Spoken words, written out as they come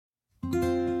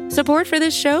Support for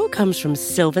this show comes from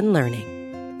Sylvan Learning.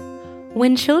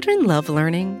 When children love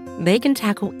learning, they can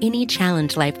tackle any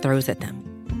challenge life throws at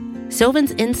them.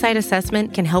 Sylvan's Insight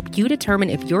Assessment can help you determine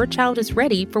if your child is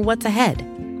ready for what's ahead.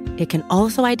 It can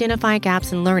also identify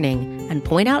gaps in learning and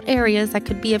point out areas that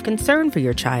could be of concern for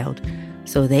your child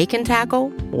so they can tackle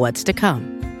what's to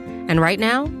come. And right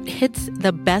now, it's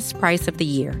the best price of the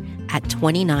year at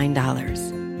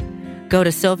 $29. Go to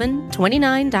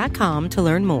sylvan29.com to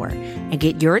learn more and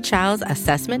get your child's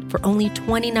assessment for only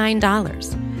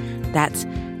 $29. That's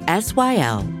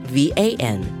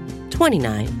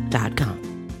SYLVAN29.com.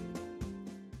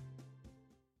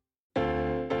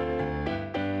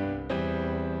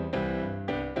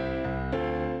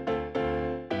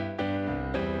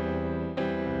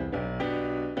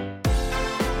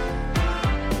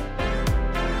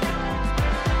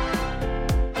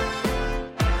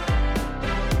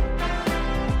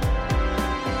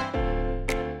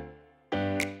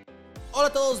 Hola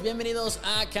a todos, bienvenidos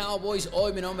a Cowboys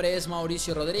Hoy. Mi nombre es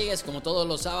Mauricio Rodríguez, como todos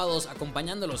los sábados,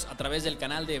 acompañándolos a través del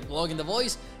canal de Blogging the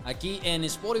Voice, aquí en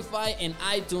Spotify, en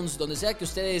iTunes, donde sea que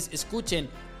ustedes escuchen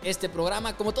este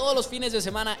programa, como todos los fines de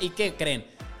semana. ¿Y qué creen?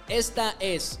 Esta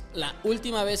es la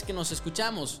última vez que nos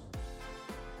escuchamos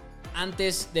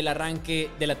antes del arranque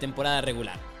de la temporada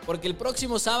regular, porque el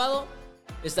próximo sábado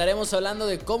estaremos hablando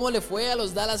de cómo le fue a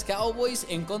los Dallas Cowboys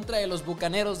en contra de los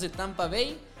Bucaneros de Tampa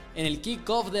Bay en el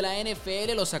kickoff de la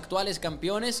NFL, los actuales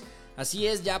campeones. Así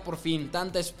es, ya por fin,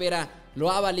 tanta espera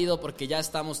lo ha valido porque ya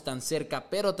estamos tan cerca,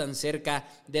 pero tan cerca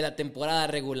de la temporada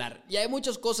regular. Y hay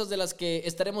muchas cosas de las que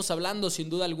estaremos hablando sin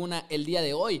duda alguna el día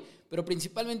de hoy, pero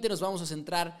principalmente nos vamos a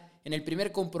centrar en el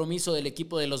primer compromiso del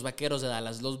equipo de los Vaqueros de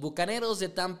Dallas, los Bucaneros de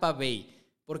Tampa Bay,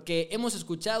 porque hemos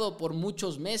escuchado por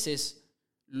muchos meses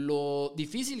lo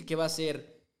difícil que va a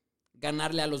ser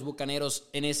ganarle a los Bucaneros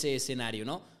en ese escenario,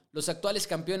 ¿no? Los actuales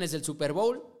campeones del Super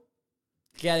Bowl,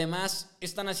 que además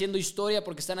están haciendo historia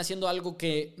porque están haciendo algo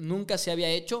que nunca se había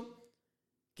hecho,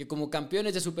 que como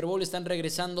campeones de Super Bowl están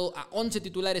regresando a 11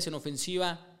 titulares en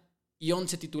ofensiva y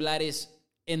 11 titulares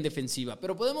en defensiva.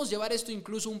 Pero podemos llevar esto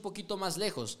incluso un poquito más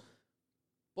lejos,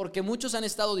 porque muchos han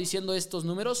estado diciendo estos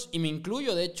números, y me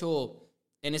incluyo de hecho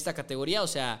en esta categoría. O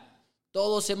sea,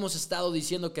 todos hemos estado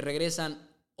diciendo que regresan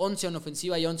 11 en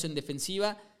ofensiva y 11 en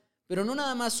defensiva. Pero no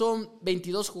nada más son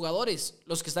 22 jugadores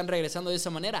los que están regresando de esa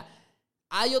manera.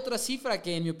 Hay otra cifra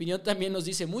que en mi opinión también nos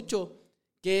dice mucho,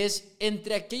 que es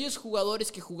entre aquellos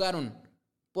jugadores que jugaron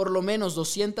por lo menos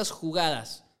 200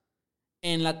 jugadas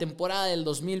en la temporada del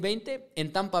 2020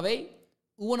 en Tampa Bay,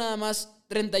 hubo nada más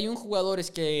 31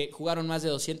 jugadores que jugaron más de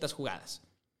 200 jugadas.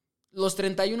 Los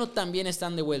 31 también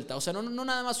están de vuelta. O sea, no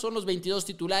nada más son los 22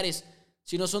 titulares,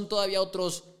 sino son todavía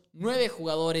otros 9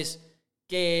 jugadores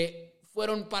que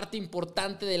fueron parte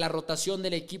importante de la rotación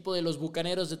del equipo de los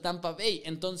Bucaneros de Tampa Bay.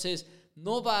 Entonces,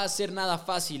 no va a ser nada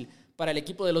fácil para el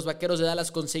equipo de los Vaqueros de Dallas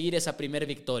conseguir esa primera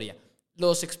victoria.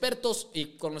 Los expertos,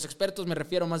 y con los expertos me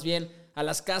refiero más bien a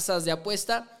las casas de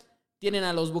apuesta, tienen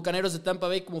a los Bucaneros de Tampa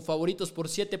Bay como favoritos por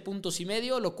 7.5 puntos,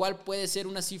 lo cual puede ser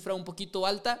una cifra un poquito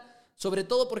alta, sobre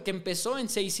todo porque empezó en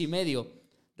 6.5.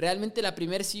 Realmente la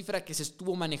primera cifra que se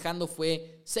estuvo manejando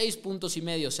fue 6.5 puntos,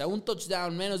 o sea, un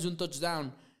touchdown, menos de un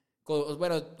touchdown.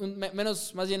 Bueno,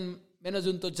 menos de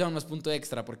un touchdown más punto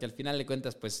extra, porque al final de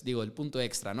cuentas, pues digo, el punto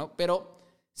extra, ¿no? Pero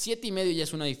 7.5 ya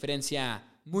es una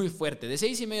diferencia muy fuerte. De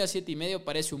 6.5 a 7.5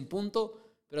 parece un punto,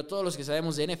 pero todos los que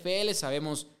sabemos de NFL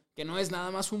sabemos que no es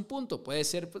nada más un punto. Puede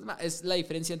ser, pues, es la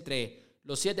diferencia entre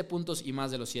los 7 puntos y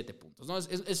más de los 7 puntos, ¿no?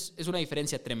 Es una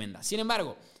diferencia tremenda. Sin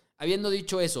embargo, habiendo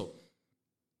dicho eso,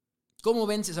 ¿cómo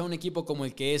vences a un equipo como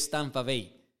el que es Tampa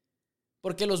Bay?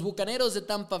 Porque los Bucaneros de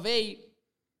Tampa Bay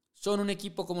son un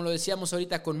equipo, como lo decíamos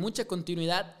ahorita, con mucha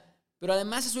continuidad, pero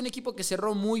además es un equipo que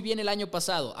cerró muy bien el año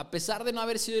pasado. A pesar de no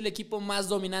haber sido el equipo más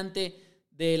dominante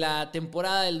de la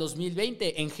temporada del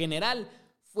 2020, en general,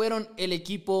 fueron el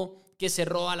equipo que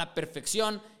cerró a la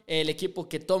perfección, el equipo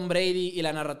que Tom Brady, y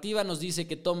la narrativa nos dice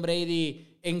que Tom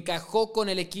Brady encajó con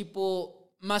el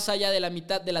equipo más allá de la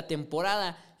mitad de la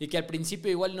temporada, y que al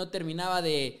principio igual no terminaba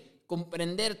de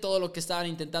comprender todo lo que estaban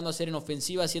intentando hacer en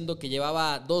ofensiva, siendo que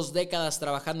llevaba 2 décadas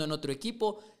trabajando en otro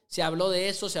equipo. Se habló de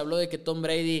eso, se habló de que Tom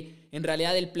Brady, en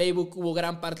realidad el playbook, hubo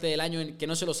gran parte del año en que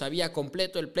no se lo sabía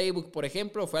completo. El playbook, por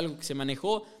ejemplo, fue algo que se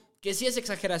manejó, que si es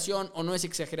exageración o no es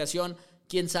exageración,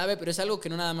 quién sabe, pero es algo que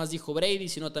no nada más dijo Brady,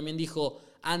 sino también dijo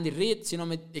Andy Reid, si no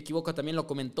me equivoco también lo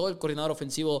comentó el coordinador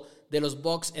ofensivo de los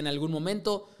Bucs en algún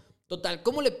momento. Total,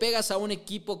 ¿cómo le pegas a un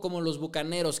equipo como los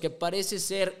Bucaneros, que parece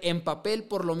ser, en papel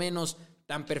por lo menos,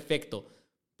 tan perfecto?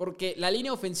 Porque la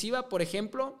línea ofensiva, por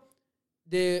ejemplo,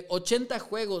 de 80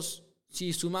 juegos,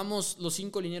 si sumamos los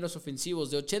 5 linieros ofensivos,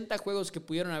 de 80 juegos que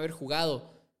pudieron haber jugado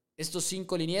estos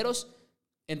 5 linieros,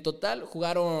 en total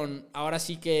jugaron, ahora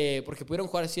sí que, porque pudieron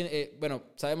jugar,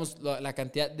 sabemos la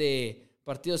cantidad de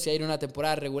partidos que hay en una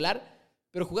temporada regular,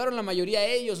 pero jugaron la mayoría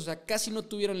de ellos, o sea, casi no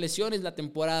tuvieron lesiones la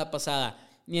temporada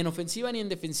pasada, ni en ofensiva ni en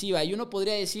defensiva. Y uno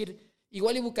podría decir,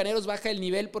 igual y Bucaneros baja el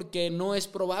nivel porque no es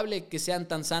probable que sean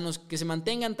tan sanos, que se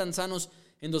mantengan tan sanos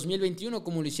en 2021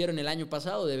 como lo hicieron el año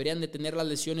pasado. Deberían de tener las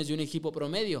lesiones de un equipo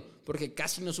promedio, porque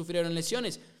casi no sufrieron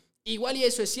lesiones. Igual y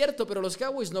eso es cierto, pero los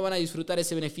Cowboys no van a disfrutar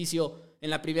ese beneficio en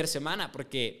la primera semana,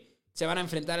 porque se van a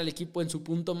enfrentar al equipo en su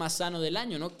punto más sano del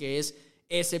año, ¿no? Que es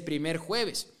ese primer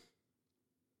jueves.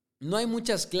 No hay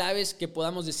muchas claves que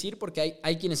podamos decir, porque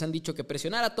hay quienes han dicho que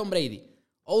presionar a Tom Brady.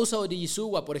 Osa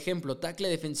Odighizuwa, por ejemplo, tackle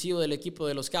defensivo del equipo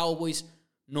de los Cowboys,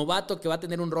 novato que va a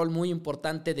tener un rol muy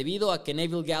importante debido a que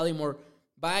Neville Gallimore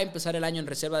va a empezar el año en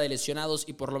reserva de lesionados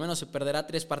y por lo menos se perderá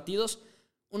 3 partidos.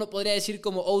 Uno podría decir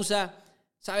como Osa,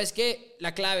 ¿sabes qué?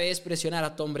 La clave es presionar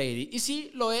a Tom Brady. Y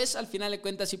sí, lo es. Al final de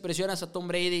cuentas, si presionas a Tom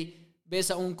Brady,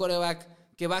 ves a un quarterback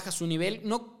que baja su nivel.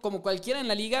 No como cualquiera en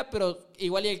la liga, pero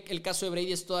igual el caso de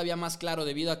Brady es todavía más claro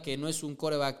debido a que no es un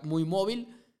quarterback muy móvil.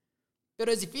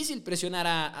 Pero es difícil presionar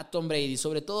a Tom Brady.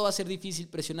 Sobre todo va a ser difícil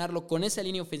presionarlo con esa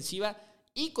línea ofensiva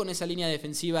y con esa línea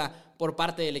defensiva por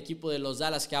parte del equipo de los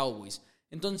Dallas Cowboys.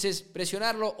 Entonces,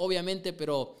 presionarlo, obviamente,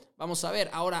 pero vamos a ver.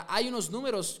 Ahora, hay unos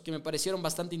números que me parecieron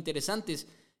bastante interesantes.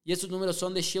 Y estos números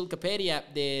son de Shil Kaperia,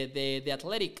 de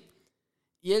Athletic.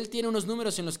 Y él tiene unos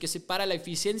números en los que separa la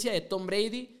eficiencia de Tom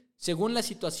Brady según la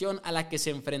situación a la que se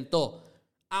enfrentó.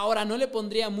 Ahora, no le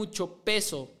pondría mucho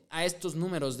peso a estos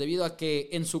números debido a que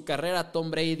en su carrera Tom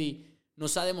Brady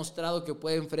nos ha demostrado que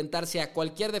puede enfrentarse a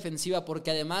cualquier defensiva,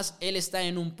 porque además él está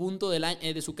en un punto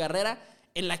de su carrera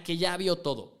en la que ya vio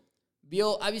todo.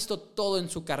 Ha visto todo en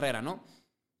su carrera, ¿no?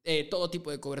 Todo tipo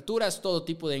de coberturas, todo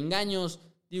tipo de engaños.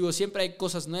 Digo, siempre hay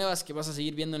cosas nuevas que vas a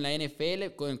seguir viendo en la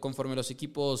NFL conforme los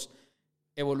equipos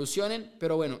evolucionen.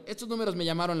 Pero bueno, estos números me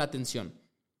llamaron la atención.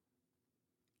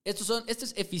 Esta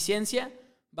es eficiencia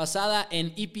basada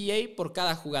en EPA por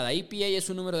cada jugada. EPA es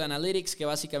un número de analytics que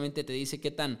básicamente te dice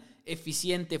qué tan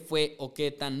eficiente fue o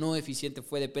qué tan no eficiente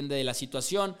fue, depende de la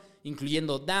situación,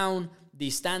 incluyendo down,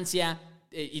 distancia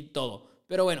y todo.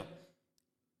 Pero bueno,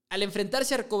 al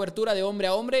enfrentarse a cobertura de hombre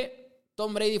a hombre,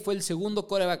 Tom Brady fue el segundo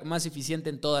quarterback más eficiente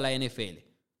en toda la NFL.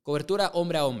 Cobertura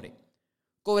hombre a hombre.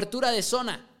 Cobertura de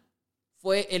zona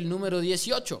fue el número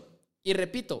 18. Y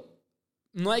repito,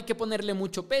 no hay que ponerle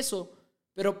mucho peso,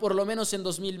 pero por lo menos en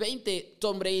 2020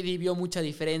 Tom Brady vio mucha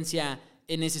diferencia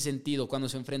en ese sentido. Cuando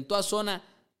se enfrentó a zona,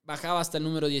 bajaba hasta el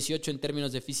número 18 en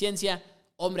términos de eficiencia.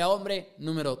 Hombre a hombre,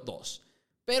 número 2.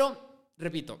 Pero,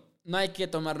 repito, no hay que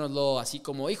tomárnoslo así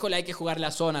como, híjole, hay que jugarle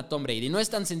a zona a Tom Brady. No es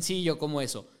tan sencillo como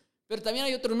eso. Pero también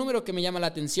hay otro número que me llama la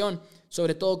atención,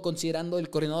 sobre todo considerando el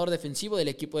coordinador defensivo del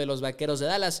equipo de los Vaqueros de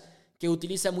Dallas, que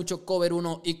utiliza mucho cover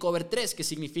 1 y cover 3, que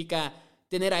significa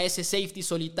tener a ese safety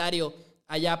solitario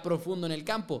allá profundo en el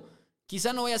campo.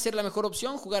 Quizá no vaya a ser la mejor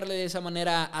opción jugarle de esa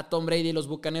manera a Tom Brady y los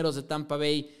Bucaneros de Tampa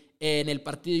Bay en el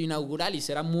partido inaugural, y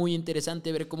será muy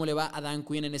interesante ver cómo le va a Dan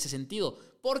Quinn en ese sentido,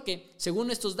 porque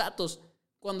según estos datos,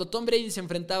 cuando Tom Brady se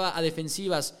enfrentaba a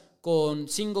defensivas con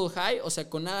single high, o sea,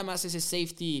 con nada más ese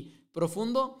safety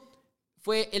profundo,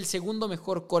 fue el segundo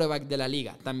mejor quarterback de la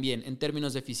liga también en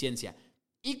términos de eficiencia.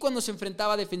 Y cuando se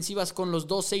enfrentaba a defensivas con los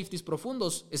 2 safeties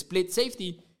profundos, split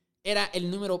safety, era el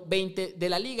número 20 de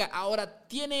la liga. Ahora,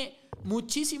 tiene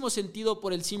muchísimo sentido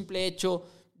por el simple hecho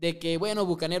de que, bueno,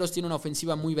 Bucaneros tiene una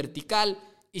ofensiva muy vertical,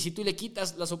 y si tú le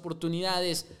quitas las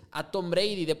oportunidades a Tom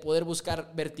Brady de poder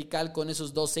buscar vertical con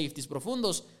esos 2 safeties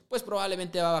profundos, pues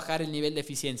probablemente va a bajar el nivel de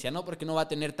eficiencia, ¿no? Porque no va a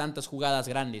tener tantas jugadas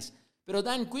grandes. Pero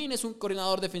Dan Quinn es un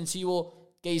coordinador defensivo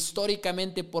que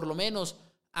históricamente, por lo menos,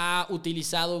 ha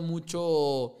utilizado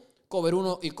mucho cover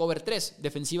 1 y cover 3,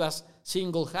 defensivas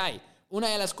single high. Una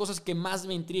de las cosas que más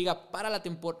me intriga para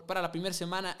la primera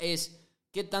semana es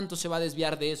qué tanto se va a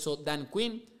desviar de eso Dan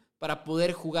Quinn para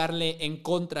poder jugarle en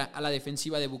contra a la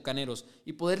defensiva de Bucaneros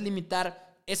y poder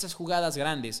limitar esas jugadas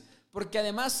grandes. Porque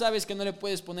además sabes que no le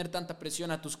puedes poner tanta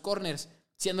presión a tus corners,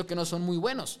 siendo que no son muy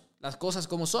buenos, las cosas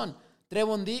como son.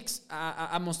 Trevon Diggs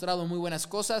ha mostrado muy buenas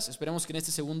cosas. Esperemos que en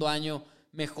este segundo año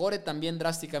mejore también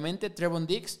drásticamente Trevon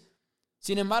Diggs.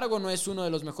 Sin embargo, no es uno de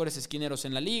los mejores esquineros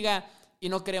en la liga y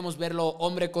no queremos verlo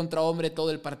hombre contra hombre todo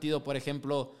el partido, por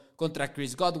ejemplo, contra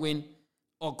Chris Godwin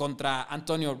o contra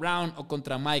Antonio Brown o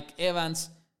contra Mike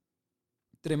Evans.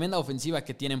 Tremenda ofensiva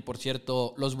que tienen, por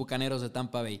cierto, los Bucaneros de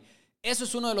Tampa Bay. Eso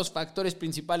es uno de los factores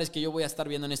principales que yo voy a estar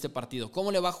viendo en este partido.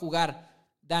 ¿Cómo le va a jugar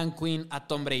Dan Quinn a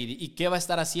Tom Brady? ¿Y qué va a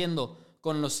estar haciendo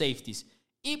con los safeties?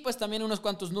 Y pues también unos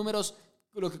cuantos números,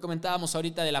 lo que comentábamos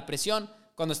ahorita de la presión.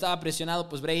 Cuando estaba presionado,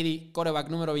 pues Brady, quarterback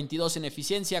número 22 en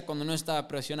eficiencia. Cuando no estaba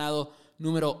presionado,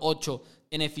 número 8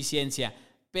 en eficiencia.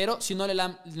 Pero si no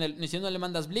le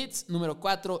mandas blitz, número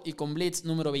 4, y con blitz,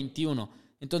 número 21.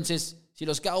 Entonces, si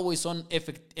los Cowboys son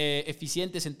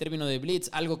eficientes en términos de blitz,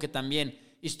 algo que también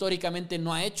históricamente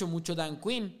no ha hecho mucho Dan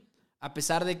Quinn, a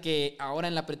pesar de que ahora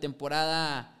en la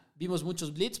pretemporada vimos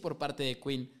muchos blitz por parte de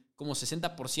Quinn, como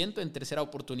 60% en tercera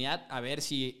oportunidad, a ver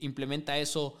si implementa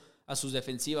eso a sus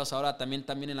defensivas ahora también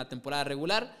en la temporada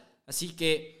regular. Así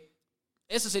que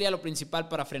eso sería lo principal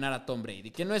para frenar a Tom Brady,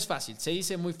 que no es fácil, se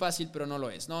dice muy fácil, pero no lo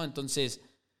es, ¿no? Entonces,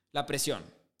 la presión,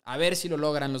 a ver si lo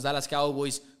logran los Dallas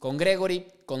Cowboys con Gregory,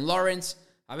 con Lawrence,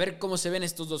 a ver cómo se ven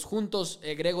estos dos juntos.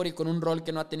 Gregory con un rol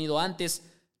que no ha tenido antes,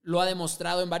 lo ha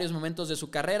demostrado en varios momentos de su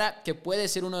carrera, que puede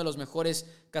ser uno de los mejores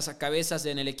cazacabezas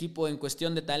en el equipo en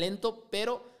cuestión de talento,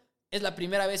 pero es la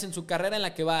primera vez en su carrera en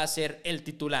la que va a ser el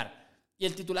titular. Y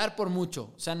el titular por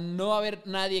mucho. O sea, no va a haber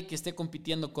nadie que esté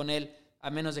compitiendo con él, a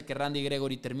menos de que Randy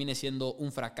Gregory termine siendo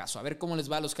un fracaso. A ver cómo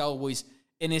les va a los Cowboys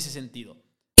en ese sentido.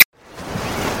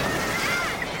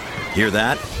 Hear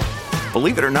that?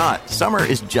 Believe it or not, summer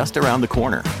is just around the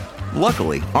corner.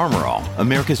 Luckily, Armor All,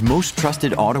 America's most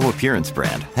trusted auto appearance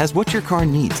brand, has what your car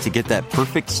needs to get that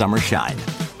perfect summer shine.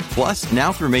 Plus,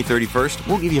 now through May 31st,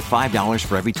 we'll give you $5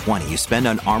 for every $20 you spend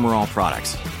on Armor All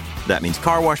products. That means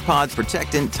car wash pods,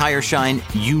 protectant, tire shine,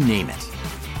 you name it.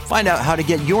 Find out how to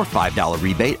get your $5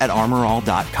 rebate at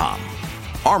armorall.com.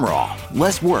 Armor All,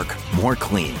 less work, more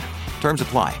clean. Terms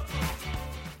apply.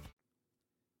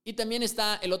 Y también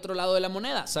está el otro lado de la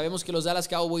moneda. Sabemos que los Dallas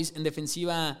Cowboys en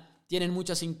defensiva tienen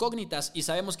muchas incógnitas y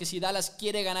sabemos que si Dallas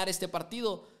quiere ganar este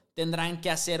partido, tendrán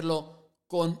que hacerlo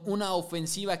con una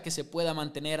ofensiva que se pueda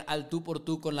mantener al tú por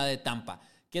tú con la de Tampa.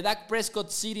 Que Dak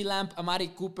Prescott, CeeDee Lamb, Amari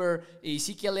Cooper,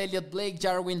 Ezekiel Elliott, Blake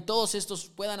Jarwin, todos estos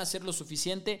puedan hacer lo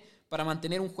suficiente para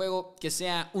mantener un juego que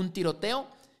sea un tiroteo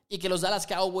y que los Dallas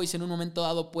Cowboys en un momento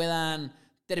dado puedan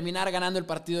terminar ganando el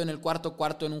partido en el cuarto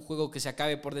en un juego que se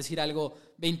acabe, por decir algo,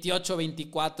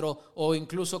 28-24 o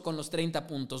incluso con los 30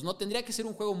 puntos. No tendría que ser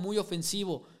un juego muy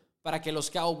ofensivo para que los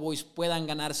Cowboys puedan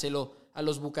ganárselo a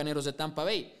los Bucaneros de Tampa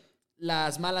Bay.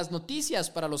 Las malas noticias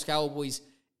para los Cowboys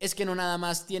es que no nada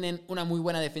más tienen una muy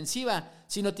buena defensiva,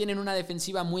 sino tienen una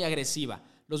defensiva muy agresiva,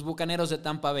 los Bucaneros de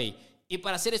Tampa Bay. Y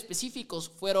para ser específicos,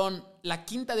 fueron la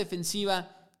quinta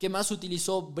defensiva que más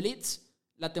utilizó blitz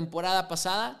la temporada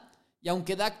pasada. Y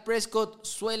aunque Dak Prescott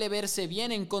suele verse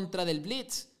bien en contra del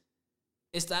blitz,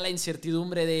 está la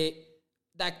incertidumbre de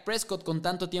Dak Prescott con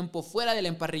tanto tiempo fuera del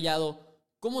emparrillado,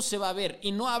 ¿cómo se va a ver?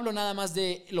 Y no hablo nada más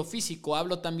de lo físico,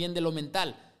 hablo también de lo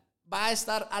mental. ¿Va a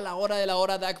estar a la hora de la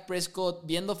hora Dak Prescott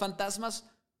viendo fantasmas?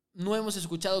 No hemos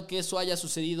escuchado que eso haya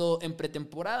sucedido en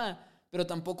pretemporada, pero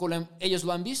tampoco ellos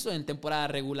lo han visto en temporada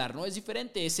regular, ¿no? Es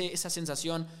diferente esa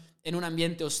sensación en un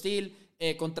ambiente hostil,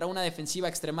 contra una defensiva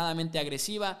extremadamente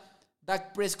agresiva.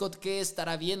 Dak Prescott, ¿qué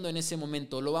estará viendo en ese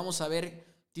momento? ¿Lo vamos a ver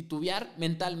titubear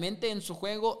mentalmente en su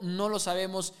juego? No lo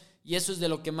sabemos y eso es de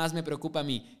lo que más me preocupa a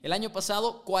mí. El año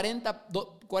pasado,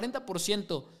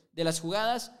 40% de las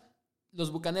jugadas, los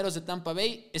Bucaneros de Tampa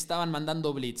Bay estaban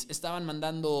mandando blitz, estaban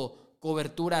mandando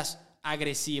coberturas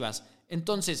agresivas.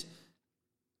 Entonces,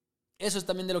 eso es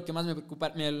también de lo que más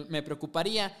me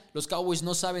preocuparía. Los Cowboys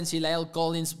no saben si La'el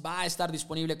Collins va a estar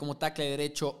disponible como tackle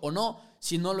derecho o no.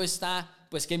 Si no lo está,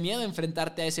 pues qué miedo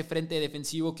enfrentarte a ese frente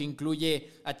defensivo que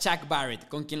incluye a Chuck Barrett,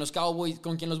 con quien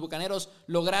los Bucaneros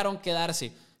lograron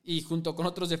quedarse, y junto con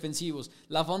otros defensivos.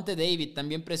 Lavonte David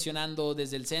también presionando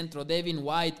desde el centro, Devin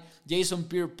White, Jason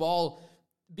Pierre-Paul,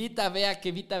 Vita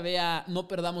Vea, no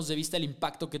perdamos de vista el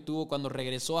impacto que tuvo cuando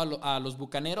regresó a los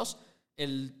Bucaneros,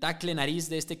 el tackle nariz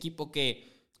de este equipo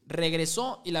que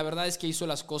regresó y la verdad es que hizo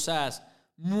las cosas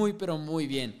muy pero muy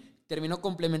bien. Terminó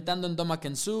complementando en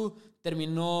Ndamukong Suh,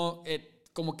 terminó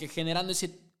como que generando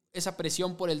esa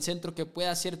presión por el centro que puede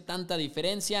hacer tanta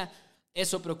diferencia.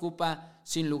 Eso preocupa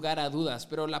sin lugar a dudas,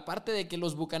 pero la parte de que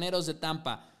los Bucaneros de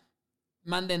Tampa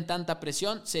manden tanta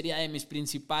presión sería de mis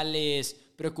principales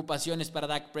preocupaciones para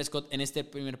Dak Prescott en este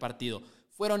primer partido.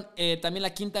 Fueron también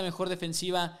la quinta mejor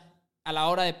defensiva a la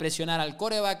hora de presionar al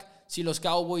quarterback. Si los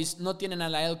Cowboys no tienen a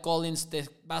La'el Collins, te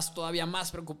vas todavía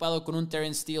más preocupado con un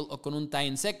Terrence Steele o con un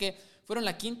Ty Nsekhe. Fueron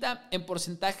la quinta en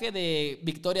porcentaje de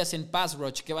victorias en pass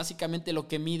rush, que básicamente lo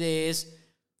que mide es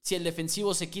si el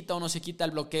defensivo se quita o no se quita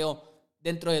el bloqueo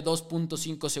dentro de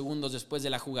 2.5 segundos después de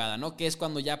la jugada, ¿no? Que es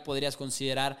cuando ya podrías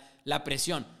considerar la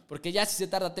presión. Porque ya si se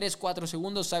tarda 3-4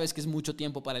 segundos, sabes que es mucho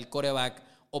tiempo para el quarterback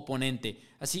oponente.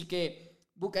 Así que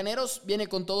Bucaneros viene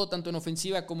con todo, tanto en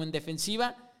ofensiva como en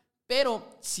defensiva,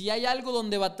 Pero si hay algo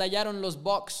donde batallaron los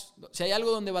Bucs, si hay algo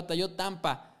donde batalló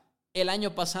Tampa el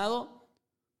año pasado,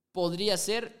 podría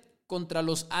ser contra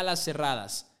los alas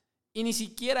cerradas. Y ni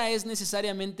siquiera es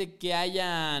necesariamente que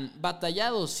hayan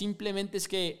batallado, simplemente es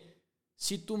que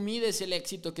si tú mides el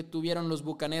éxito que tuvieron los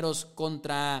Bucaneros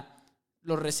contra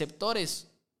los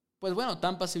receptores, pues bueno,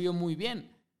 Tampa se vio muy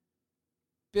bien.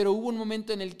 Pero hubo un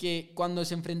momento en el que cuando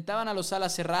se enfrentaban a los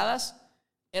alas cerradas,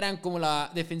 eran como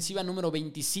la defensiva número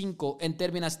 25 en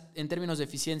términos de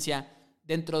eficiencia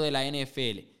dentro de la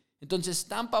NFL. Entonces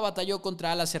Tampa batalló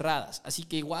contra alas cerradas, así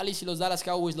que igual y si los Dallas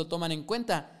Cowboys lo toman en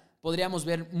cuenta, podríamos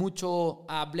ver mucho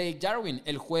a Blake Jarwin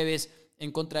el jueves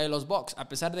en contra de los Bucs. A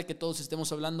pesar de que todos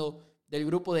estemos hablando del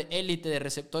grupo de élite de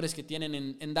receptores que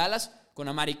tienen en Dallas, con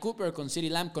Amari Cooper, con CeeDee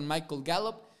Lamb, con Michael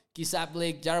Gallup, quizá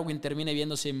Blake Jarwin termine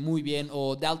viéndose muy bien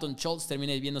o Dalton Schultz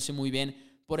termine viéndose muy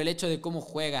bien por el hecho de cómo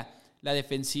juega la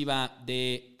defensiva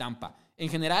de Tampa. En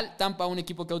general, Tampa, un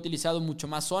equipo que ha utilizado mucho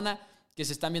más zona, que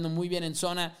se están viendo muy bien en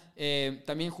zona.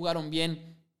 También jugaron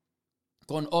bien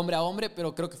con hombre a hombre,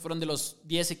 pero creo que fueron de los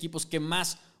 10 equipos que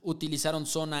más utilizaron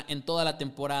zona en toda la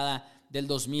temporada del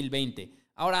 2020.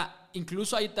 Ahora,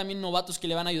 incluso hay también novatos que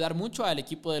le van a ayudar mucho al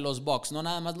equipo de los Bucs, no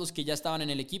nada más los que ya estaban en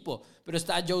el equipo, pero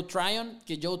está Joe Tryon,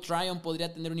 que Joe Tryon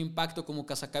podría tener un impacto como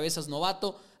cazacabezas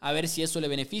novato, a ver si eso le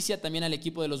beneficia también al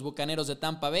equipo de los Bucaneros de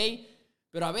Tampa Bay.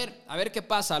 Pero a ver qué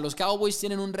pasa. Los Cowboys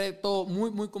tienen un reto muy,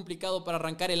 muy complicado para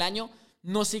arrancar el año.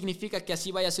 No significa que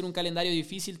así vaya a ser un calendario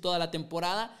difícil toda la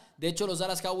temporada. De hecho, los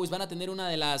Dallas Cowboys van a tener una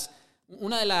de las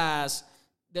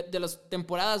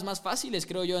temporadas más fáciles,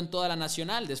 creo yo, en toda la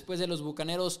nacional. Después de los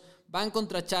Bucaneros, van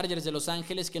contra Chargers de Los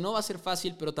Ángeles, que no va a ser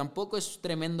fácil, pero tampoco es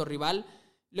tremendo rival.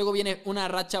 Luego viene una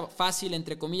racha fácil,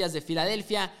 entre comillas, de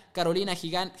Filadelfia, Carolina,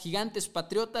 Gigantes,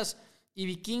 Patriotas y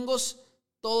Vikingos.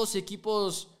 Todos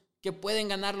equipos que pueden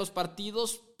ganar los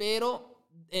partidos, pero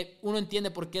uno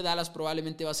entiende por qué Dallas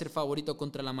probablemente va a ser favorito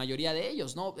contra la mayoría de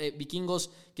ellos, ¿no?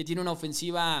 Vikingos, que tiene una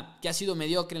ofensiva que ha sido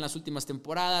mediocre en las últimas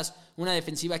temporadas, una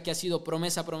defensiva que ha sido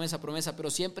promesa,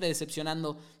 pero siempre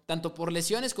decepcionando, tanto por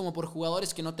lesiones como por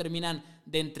jugadores que no terminan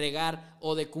de entregar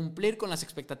o de cumplir con las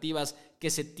expectativas que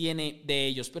se tiene de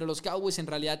ellos. Pero los Cowboys en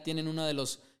realidad tienen uno de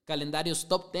los calendarios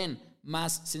top 10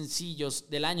 más sencillos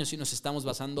del año si nos estamos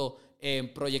basando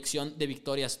en proyección de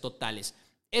victorias totales.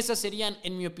 Esas serían,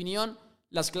 en mi opinión,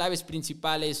 las claves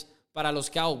principales para los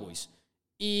Cowboys.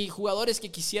 Y jugadores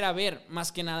que quisiera ver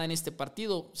más que nada en este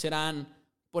partido serán,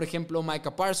 por ejemplo,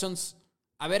 Micah Parsons.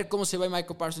 A ver cómo se va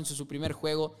Micah Parsons en su primer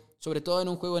juego, sobre todo en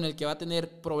un juego en el que va a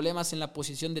tener problemas en la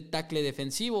posición de tackle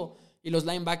defensivo y los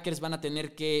linebackers van a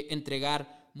tener que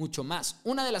entregar mucho más.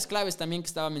 Una de las claves también que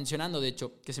estaba mencionando, de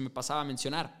hecho, que se me pasaba a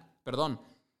mencionar,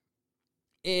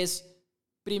 es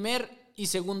primer y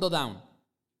segundo down.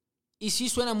 Y sí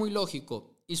suena muy lógico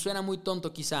y suena muy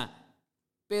tonto quizá,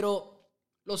 pero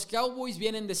los Cowboys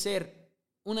vienen de ser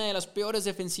una de las peores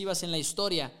defensivas en la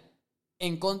historia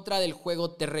en contra del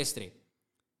juego terrestre.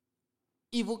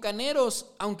 Y Bucaneros,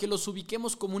 aunque los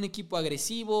ubiquemos como un equipo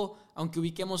agresivo, aunque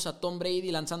ubiquemos a Tom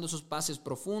Brady lanzando sus pases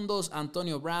profundos, a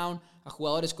Antonio Brown, a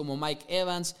jugadores como Mike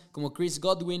Evans, como Chris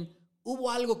Godwin,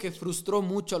 hubo algo que frustró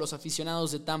mucho a los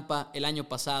aficionados de Tampa el año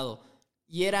pasado,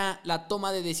 y era la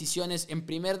toma de decisiones en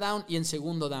primer down y en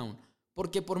segundo down,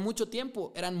 porque por mucho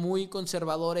tiempo eran muy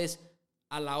conservadores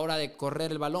a la hora de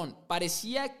correr el balón.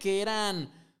 Parecía que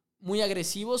eran muy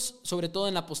agresivos, sobre todo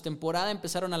en la postemporada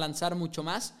empezaron a lanzar mucho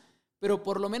más, pero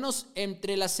por lo menos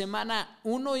entre la semana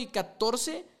 1 y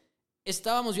 14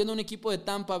 estábamos viendo un equipo de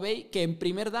Tampa Bay que en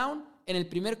primer down, en el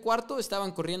primer cuarto,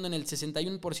 estaban corriendo en el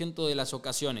 61% de las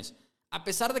ocasiones. A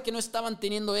pesar de que no estaban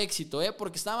teniendo éxito,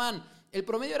 porque el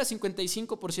promedio era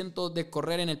 55% de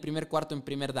correr en el primer cuarto en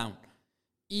primer down.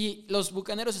 Y los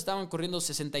Bucaneros estaban corriendo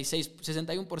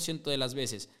 61% de las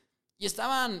veces. Y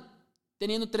estaban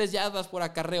teniendo 3 yardas por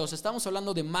acarreos. Estamos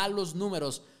hablando de malos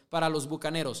números para los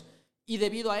Bucaneros. Y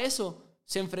debido a eso,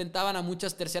 se enfrentaban a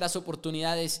muchas terceras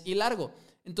oportunidades y largo.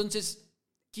 Entonces,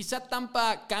 quizá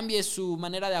Tampa cambie su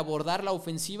manera de abordar la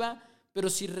ofensiva, pero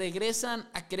si regresan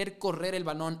a querer correr el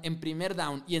balón en primer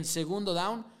down y en segundo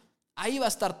down, ahí va a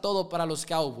estar todo para los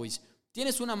Cowboys.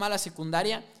 Tienes una mala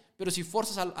secundaria, pero si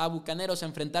forzas a Bucaneros a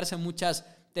enfrentarse a muchas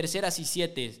terceras y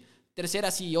 7,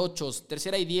 terceras y 8,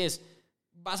 tercera y 10,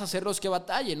 vas a hacerlos que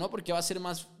batallen, ¿no? Porque va a ser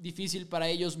más difícil para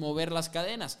ellos mover las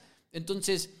cadenas.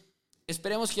 Entonces,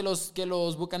 esperemos que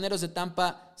los Bucaneros de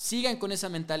Tampa sigan con esa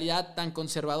mentalidad tan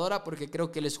conservadora, porque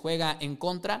creo que les juega en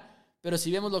contra. Pero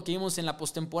si vemos lo que vimos en la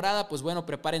postemporada, pues bueno,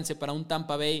 prepárense para un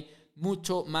Tampa Bay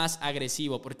mucho más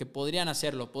agresivo, porque podrían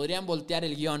hacerlo, podrían voltear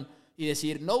el guión y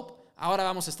decir, nope, ahora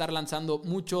vamos a estar lanzando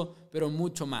mucho, pero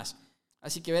mucho más.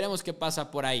 Así que veremos qué pasa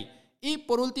por ahí. Y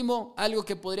por último, algo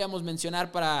que podríamos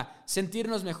mencionar para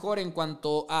sentirnos mejor en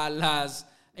cuanto a las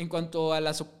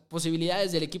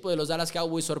posibilidades del equipo de los Dallas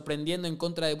Cowboys sorprendiendo en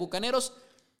contra de Bucaneros,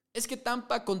 es que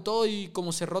Tampa, con todo y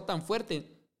como cerró tan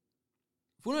fuerte,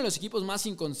 fue uno de los equipos más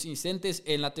inconsistentes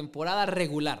en la temporada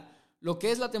regular. Lo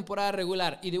que es la temporada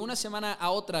regular, y de una semana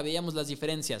a otra veíamos las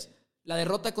diferencias. La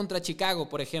derrota contra Chicago,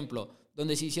 por ejemplo,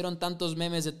 donde se hicieron tantos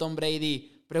memes de Tom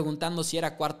Brady preguntando si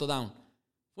era cuarto down.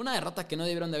 Fue una derrota que no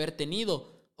debieron de haber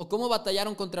tenido. O cómo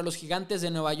batallaron contra los Gigantes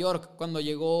de Nueva York cuando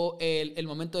llegó el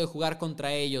momento de jugar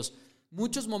contra ellos.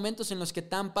 Muchos momentos en los que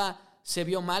Tampa se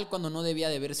vio mal cuando no debía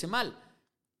de verse mal.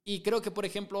 Y creo que, por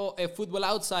ejemplo, Football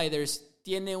Outsiders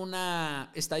tiene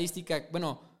una estadística,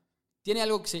 tiene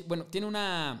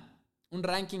un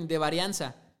ranking de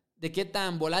varianza de qué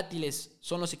tan volátiles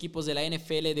son los equipos de la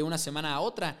NFL de una semana a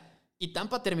otra. Y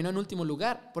Tampa terminó en último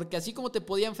lugar, porque así como te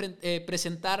podían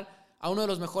presentar a uno de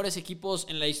los mejores equipos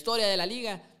en la historia de la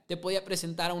liga, te podía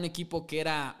presentar a un equipo que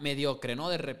era mediocre, ¿no?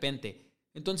 De repente.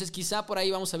 Entonces quizá por ahí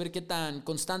vamos a ver qué tan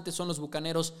constantes son los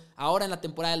Bucaneros ahora en la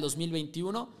temporada del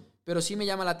 2021, pero sí me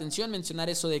llama la atención mencionar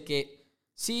eso de que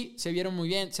sí, se vieron muy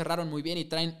bien, cerraron muy bien y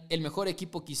traen el mejor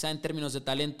equipo quizá en términos de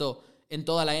talento en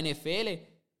toda la NFL,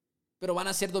 pero van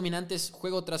a ser dominantes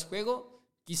juego tras juego.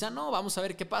 Quizá no, vamos a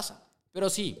ver qué pasa. Pero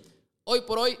sí, hoy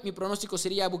por hoy mi pronóstico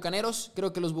sería Bucaneros.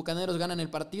 Creo que los Bucaneros ganan el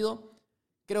partido.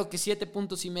 Creo que 7.5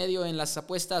 puntos en las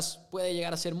apuestas puede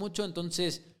llegar a ser mucho.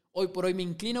 Entonces, hoy por hoy me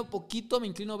inclino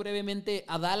brevemente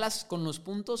a Dallas con los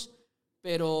puntos,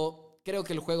 pero creo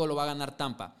que el juego lo va a ganar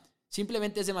Tampa.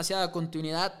 Simplemente es demasiada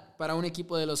continuidad para un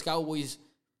equipo de los Cowboys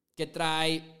que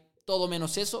trae todo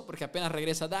menos eso, porque apenas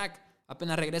regresa Dak,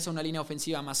 apenas regresa una línea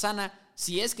ofensiva más sana.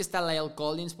 Si es que está La'el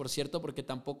Collins, por cierto, porque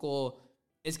tampoco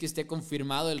es que esté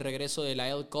confirmado el regreso de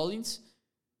La'el Collins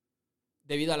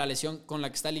debido a la lesión con la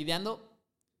que está lidiando.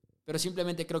 Pero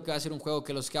simplemente creo que va a ser un juego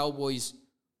que los Cowboys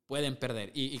pueden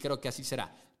perder. Y creo que así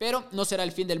será. Pero no será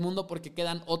el fin del mundo porque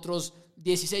quedan otros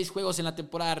 16 juegos en la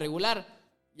temporada regular.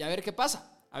 Y a ver qué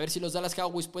pasa. A ver si los Dallas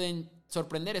Cowboys pueden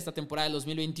sorprender esta temporada del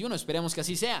 2021. Esperemos que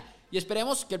así sea. Y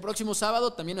esperemos que el próximo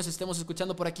sábado también nos estemos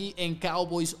escuchando por aquí en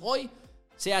Cowboys Hoy.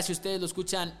 Sea si ustedes lo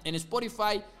escuchan en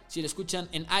Spotify, si lo escuchan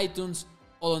en iTunes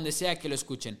o donde sea que lo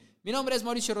escuchen. Mi nombre es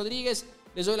Mauricio Rodríguez.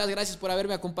 Les doy las gracias por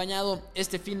haberme acompañado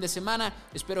este fin de semana.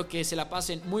 Espero que se la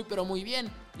pasen muy pero muy bien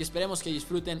y esperemos que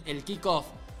disfruten el kickoff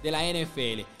de la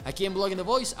NFL. Aquí en Blogging the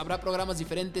Voice habrá programas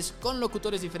diferentes con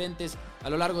locutores diferentes a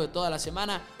lo largo de toda la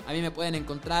semana. A mí me pueden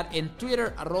encontrar en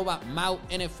Twitter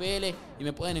 @MauNFL y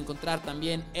me pueden encontrar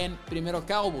también en Primero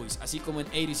Cowboys, así como en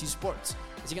ADC Sports.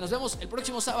 Así que nos vemos el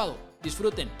próximo sábado.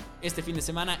 Disfruten este fin de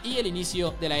semana y el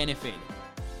inicio de la NFL.